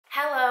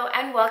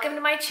and welcome to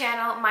my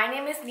channel. My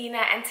name is Nina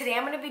and today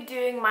I'm going to be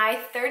doing my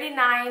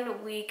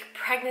 39-week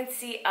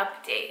pregnancy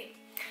update.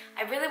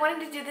 I really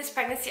wanted to do this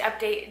pregnancy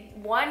update,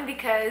 one,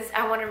 because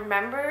I want to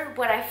remember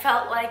what I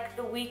felt like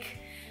the week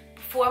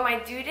before my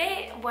due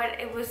date, what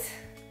it was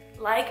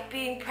like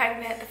being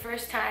pregnant the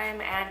first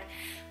time and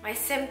my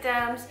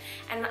symptoms,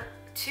 and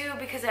two,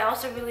 because I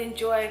also really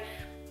enjoy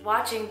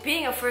watching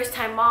being a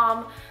first-time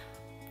moms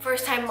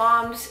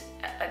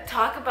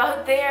talk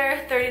about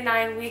their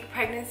 39-week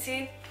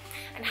pregnancy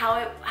and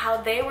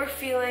how they were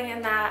feeling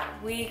in that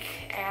week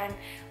and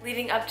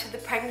leading up to the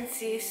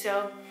pregnancy.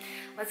 So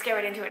let's get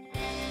right into it.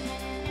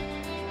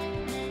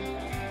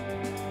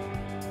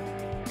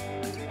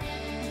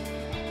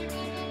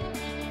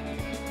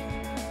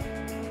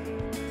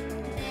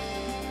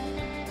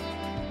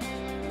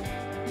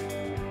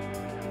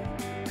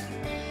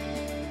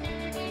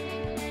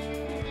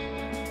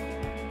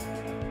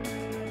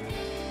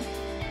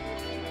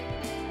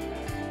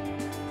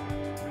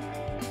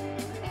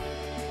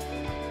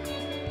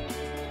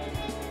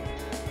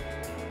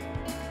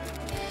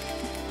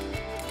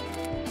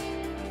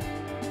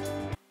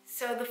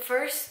 So the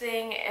first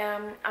thing,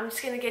 I'm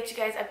just gonna get you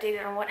guys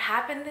updated on what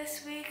happened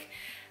this week.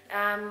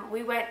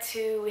 We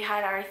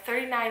had our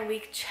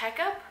 39-week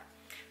checkup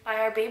by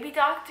our baby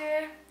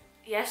doctor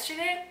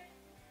yesterday,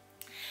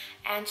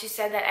 and she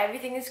said that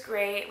everything is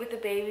great with the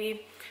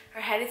baby.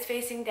 Her head is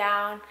facing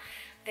down.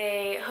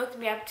 They hooked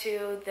me up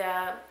to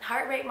the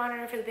heart rate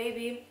monitor for the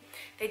baby.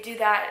 They do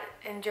that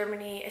in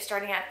Germany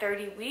starting at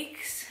 30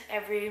 weeks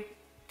every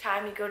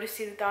time you go to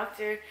see the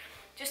doctor,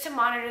 just to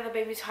monitor the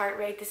baby's heart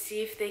rate to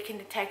see if they can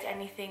detect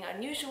anything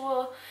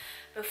unusual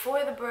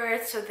before the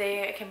birth so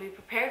they can be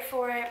prepared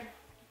for it.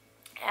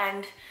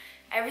 And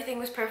everything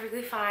was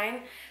perfectly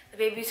fine. The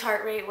baby's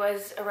heart rate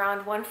was around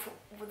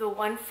the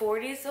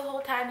 140s the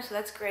whole time, so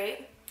that's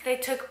great. They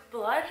took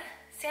blood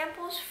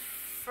samples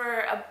for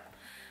a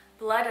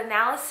blood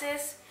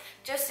analysis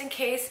just in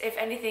case if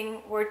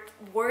anything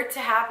were to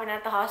happen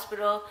at the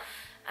hospital,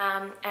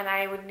 and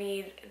they would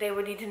need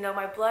to know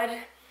my blood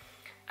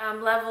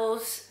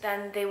levels.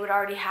 Then they would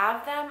already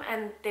have them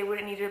and they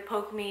wouldn't need to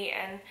poke me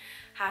and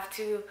have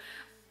to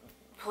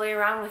play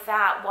around with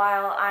that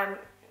while I'm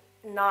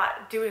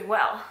not doing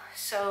well.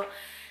 So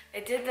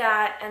they did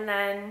that, and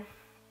then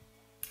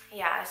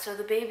yeah, so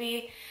the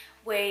baby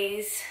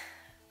weighs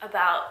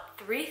about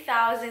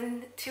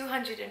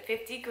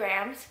 3,250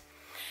 grams,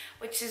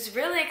 which is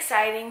really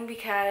exciting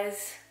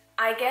because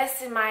I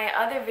guess in my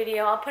other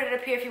video, I'll put it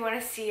up here if you want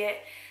to see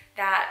it,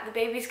 that the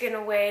baby's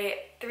gonna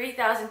weigh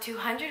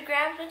 3,200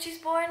 grams when she's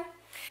born.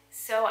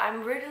 So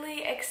I'm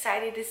really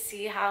excited to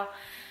see how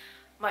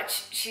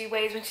much she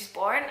weighs when she's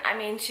born. I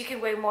mean, she could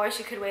weigh more,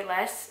 she could weigh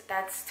less.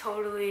 That's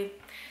totally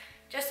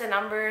just a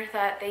number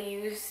that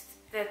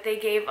they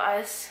gave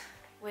us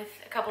with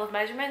a couple of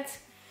measurements.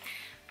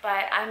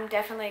 But I'm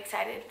definitely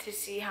excited to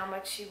see how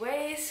much she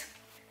weighs.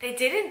 They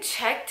didn't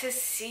check to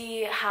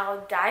see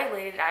how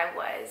dilated I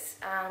was.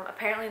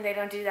 Apparently they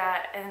don't do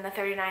that in the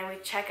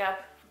 39-week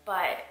checkup.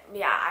 But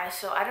yeah,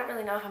 so I don't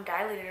really know if I'm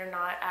dilated or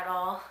not at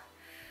all.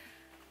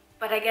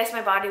 But I guess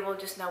my body will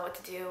just know what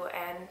to do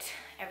and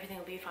everything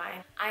will be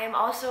fine. I am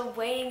also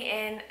weighing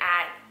in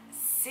at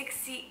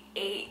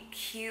 68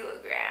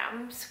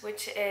 kilograms,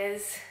 which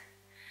is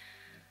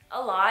a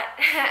lot.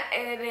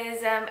 It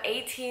is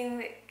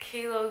 18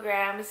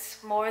 kilograms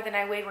more than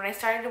I weighed when I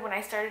started. When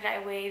I started, I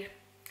weighed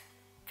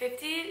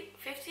 50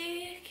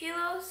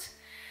 kilos.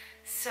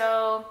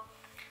 So,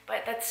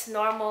 but that's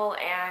normal,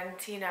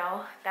 and you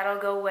know, that'll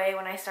go away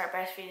when I start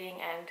breastfeeding,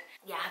 and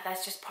yeah,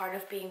 that's just part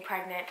of being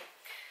pregnant.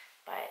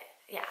 But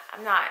yeah,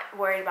 I'm not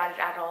worried about it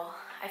at all.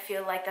 I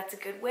feel like that's a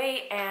good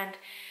weight, and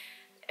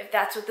if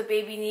that's what the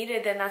baby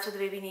needed, then that's what the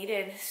baby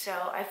needed. So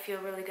I feel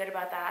really good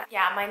about that.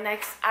 Yeah,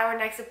 our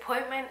next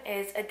appointment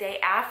is a day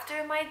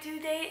after my due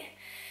date,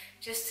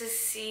 just to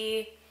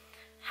see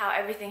how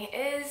everything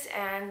is,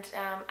 and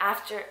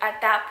at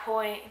that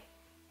point,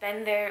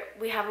 then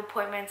we have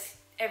appointments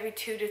every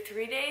 2 to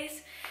 3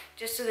 days,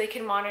 just so they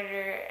can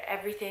monitor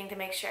everything to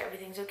make sure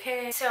everything's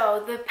okay.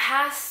 So the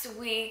past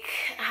week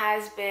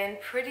has been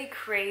pretty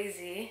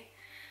crazy.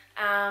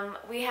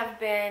 We have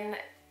been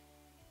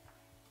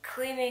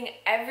cleaning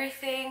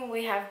everything.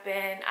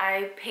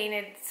 I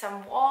painted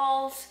some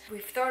walls.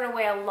 We've thrown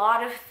away a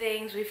lot of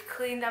things. We've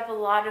cleaned up a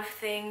lot of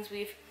things.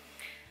 We've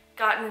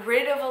gotten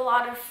rid of a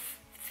lot of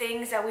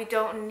things that we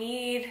don't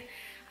need.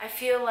 I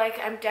feel like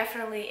I'm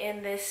definitely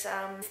in this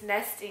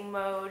nesting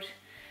mode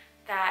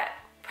that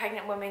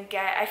pregnant women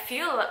get. I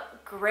feel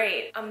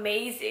great,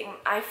 amazing.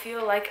 I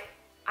feel like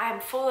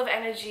I'm full of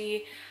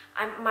energy.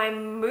 My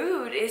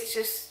mood is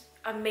just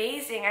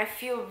amazing. I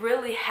feel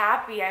really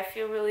happy. I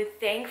feel really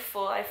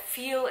thankful. I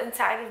feel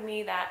inside of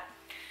me that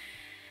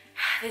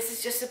this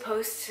is just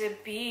supposed to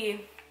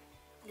be,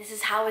 this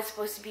is how it's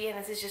supposed to be, and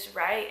this is just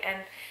right,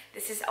 and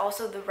this is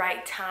also the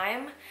right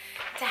time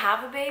to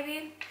have a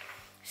baby.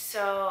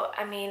 So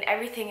I mean,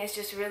 everything is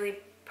just really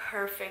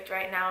perfect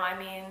right now. I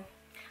mean,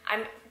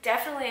 I'm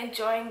definitely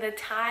enjoying the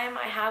time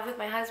I have with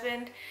my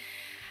husband.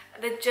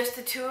 just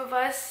the two of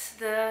us,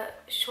 the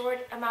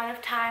short amount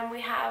of time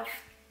we have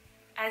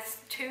as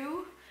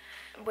two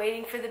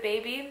waiting for the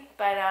baby.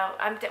 But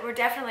we're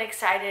definitely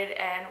excited,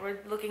 and we're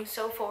looking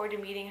so forward to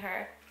meeting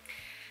her.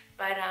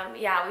 But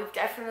yeah, we've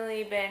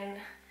definitely been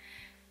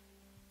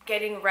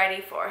getting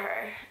ready for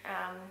her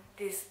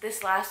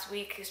this last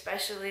week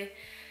especially.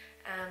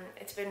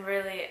 It's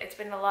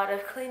been a lot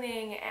of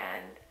cleaning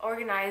and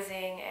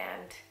organizing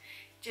and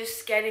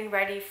just getting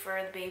ready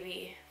for the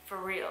baby for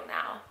real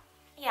now.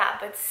 Yeah,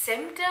 but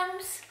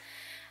symptoms,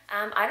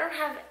 I don't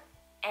have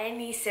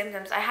any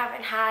symptoms. I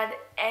haven't had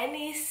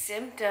any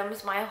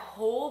symptoms my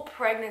whole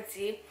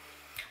pregnancy.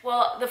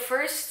 Well, the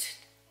first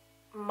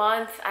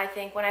month, I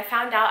think, when I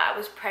found out I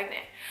was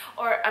pregnant,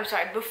 or I'm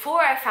sorry,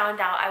 before I found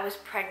out I was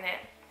pregnant,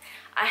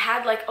 I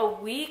had like a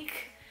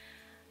week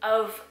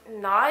of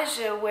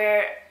nausea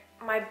where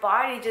my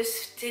body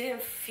just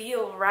didn't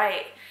feel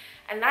right.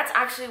 And that's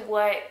actually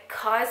what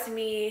caused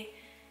me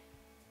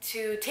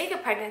to take a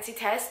pregnancy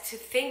test, to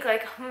think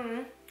like,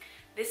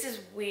 this is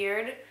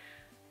weird.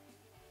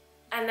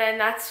 And then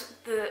that's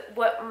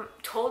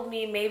what told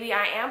me maybe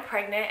I am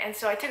pregnant. And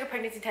so I took a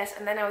pregnancy test,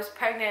 and then I was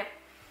pregnant.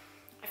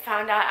 I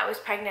found out I was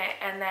pregnant,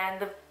 and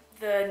then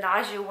the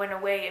nausea went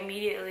away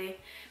immediately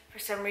for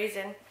some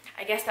reason.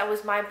 I guess that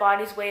was my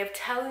body's way of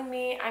telling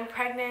me I'm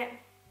pregnant.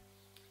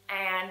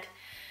 And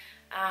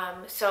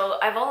so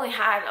I've only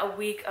had a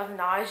week of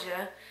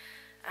nausea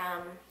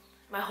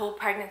my whole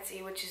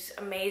pregnancy, which is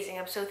amazing.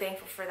 I'm so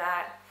thankful for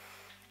that.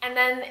 And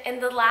then in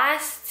the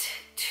last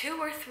 2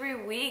 or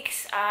 3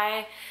 weeks,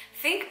 I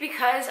think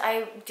because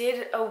I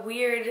did a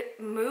weird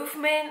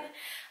movement,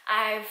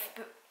 I've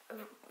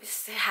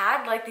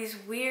had like these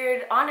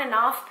weird on and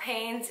off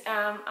pains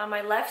on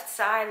my left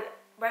side,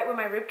 right where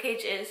my rib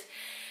cage is.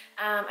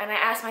 And I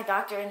asked my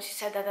doctor, and she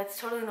said that that's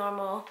totally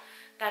normal.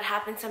 That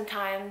happens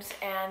sometimes,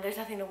 and there's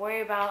nothing to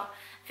worry about.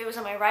 If it was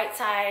on my right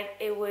side,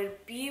 it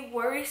would be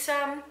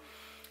worrisome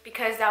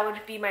because that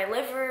would be my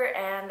liver,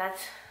 and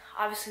that's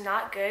obviously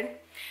not good.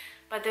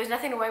 But there's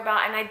nothing to worry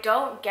about, and I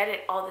don't get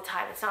it all the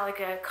time. It's not like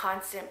a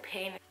constant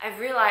pain. I've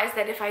realized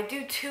that if I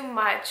do too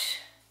much,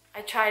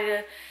 I try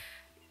to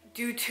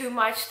do too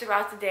much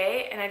throughout the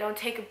day, and I don't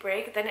take a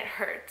break, then it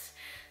hurts.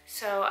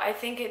 So I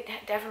think it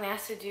definitely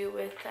has to do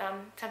with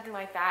something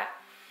like that.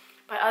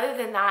 But other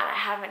than that, I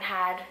haven't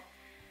had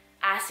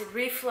acid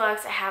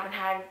reflux. I haven't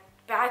had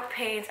back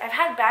pains. I've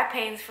had back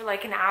pains for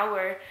like an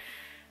hour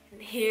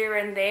here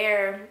and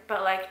there,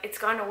 but like it's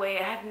gone away.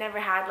 I have never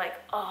had like,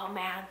 oh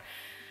man,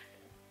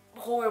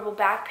 horrible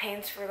back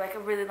pains for like a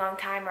really long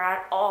time or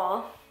at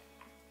all.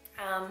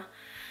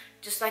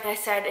 Just like I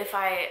said, if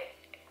I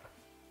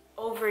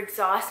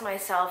overexhaust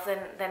myself,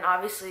 then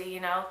obviously, you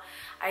know,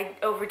 I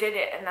overdid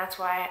it, and that's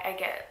why I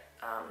get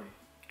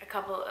a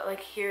couple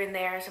like here and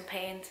there some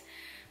pains,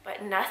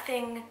 but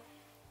nothing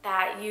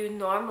that you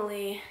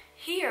normally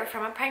hear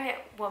from a pregnant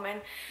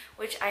woman,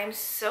 which I am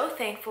so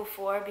thankful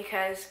for,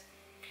 because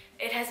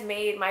it has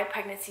made my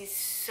pregnancy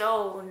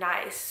so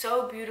nice,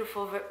 so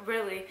beautiful.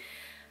 Really,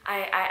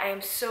 I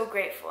am so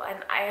grateful, and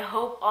I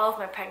hope all of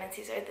my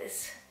pregnancies are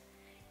this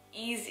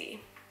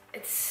easy.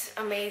 It's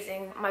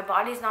amazing. My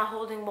body's not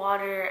holding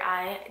water.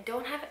 I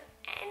don't have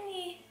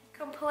any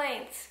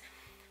complaints,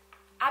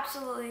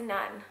 absolutely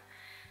none.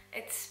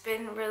 It's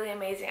been really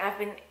amazing. I've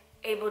been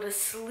able to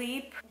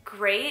sleep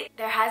great.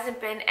 There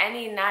hasn't been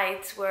any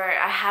nights where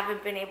I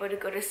haven't been able to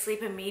go to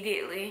sleep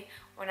immediately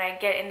when I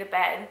get into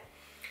bed,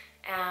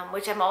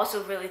 which I'm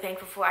also really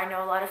thankful for. I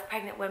know a lot of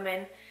pregnant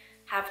women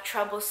have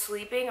trouble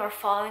sleeping or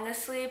falling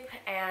asleep,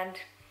 and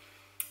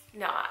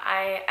no,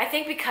 I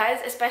think because,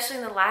 especially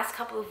in the last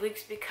couple of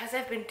weeks, because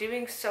I've been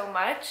doing so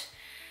much,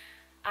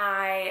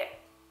 I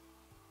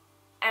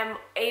am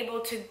able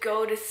to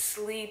go to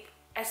sleep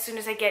as soon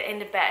as I get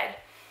into bed.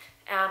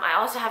 I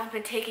also haven't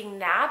been taking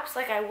naps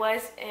like I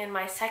was in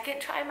my second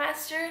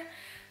trimester.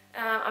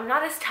 I'm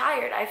not as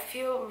tired. I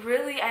feel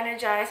really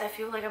energized. I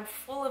feel like I'm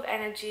full of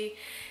energy,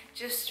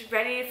 just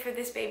ready for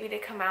this baby to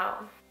come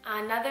out.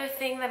 Another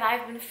thing that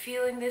I've been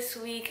feeling this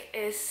week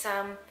is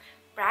some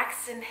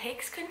Braxton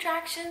Hicks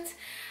contractions.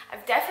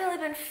 I've definitely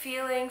been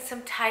feeling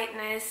some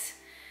tightness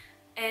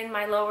in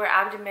my lower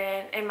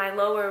abdomen, in my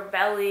lower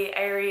belly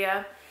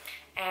area,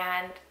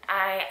 and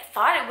I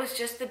thought it was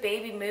just the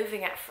baby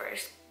moving at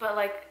first, but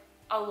like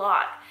a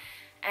lot.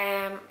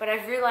 But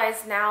I've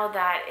realized now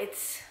that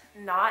it's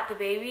not the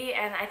baby,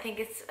 and I think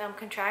it's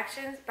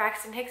contractions,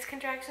 Braxton Hicks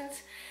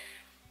contractions,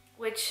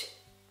 which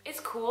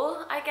is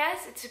cool, I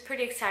guess. It's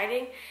pretty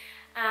exciting.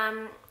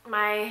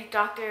 My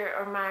doctor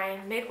or my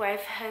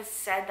midwife has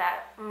said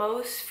that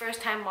most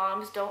first-time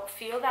moms don't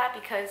feel that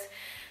because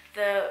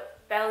the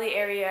belly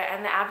area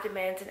and the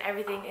abdomens and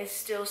everything is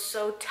still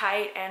so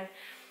tight and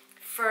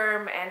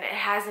firm, and it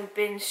hasn't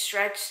been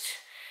stretched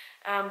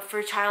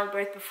for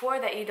childbirth before,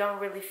 that you don't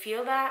really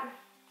feel that.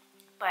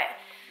 But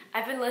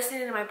I've been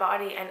listening to my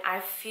body, and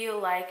I feel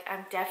like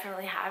I'm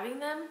definitely having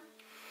them.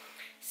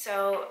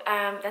 So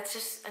that's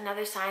just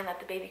another sign that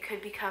the baby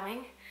could be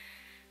coming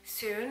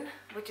soon,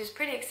 which is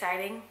pretty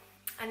exciting.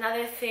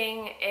 Another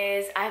thing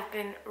is I've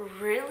been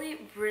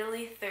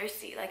really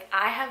thirsty. Like,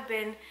 I have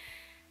been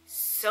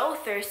so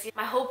thirsty.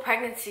 My whole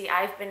pregnancy,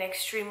 I've been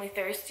extremely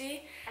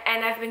thirsty,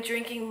 and I've been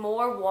drinking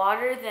more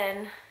water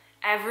than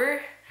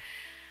ever.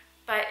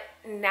 But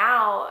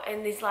now,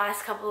 in these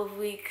last couple of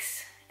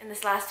weeks, in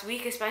this last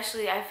week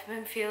especially, I've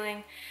been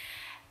feeling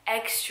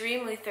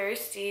extremely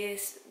thirsty,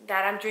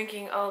 that I'm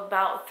drinking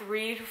about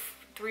 3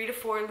 to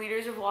 4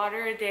 liters of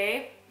water a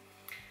day,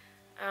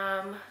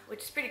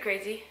 which is pretty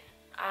crazy.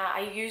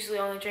 I usually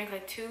only drink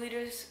like 2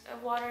 liters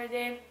of water a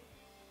day,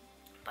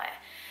 but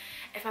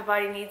if my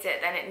body needs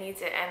it, then it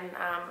needs it, and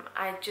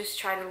I just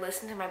try to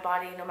listen to my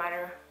body no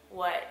matter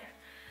what.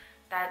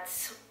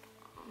 That's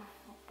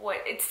what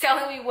it's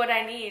telling me, what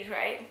I need,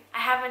 right? I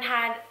haven't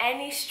had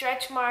any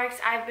stretch marks.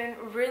 I've been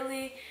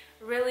really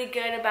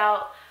good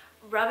about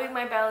rubbing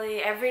my belly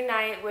every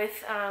night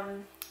with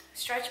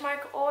stretch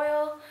mark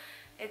oil.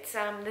 It's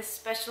this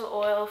special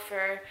oil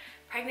for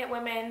pregnant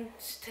women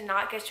to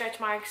not get stretch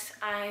marks.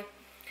 I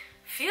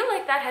feel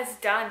like that has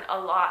done a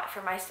lot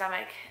for my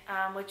stomach,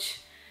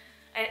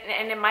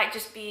 and it might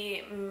just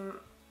be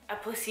a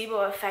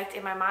placebo effect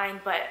in my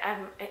mind, but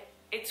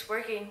it's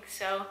working,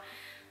 so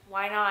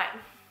why not?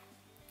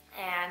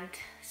 And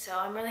so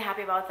I'm really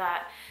happy about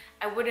that.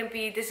 I wouldn't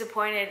be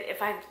disappointed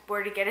if I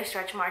were to get a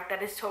stretch mark.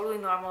 That is totally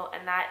normal,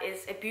 and that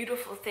is a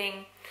beautiful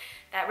thing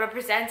that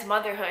represents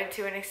motherhood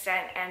to an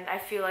extent, and I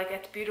feel like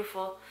it's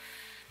beautiful.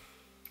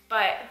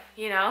 But,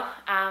 you know,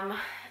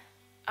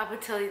 up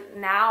until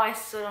now, I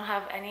still don't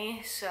have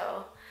any,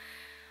 so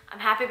I'm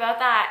happy about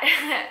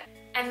that.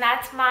 And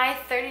that's my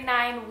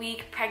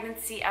 39-week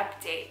pregnancy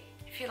update.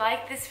 If you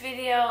like this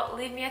video,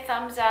 leave me a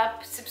thumbs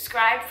up,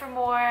 subscribe for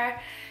more,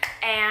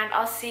 and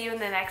I'll see you in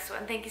the next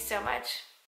one. Thank you so much.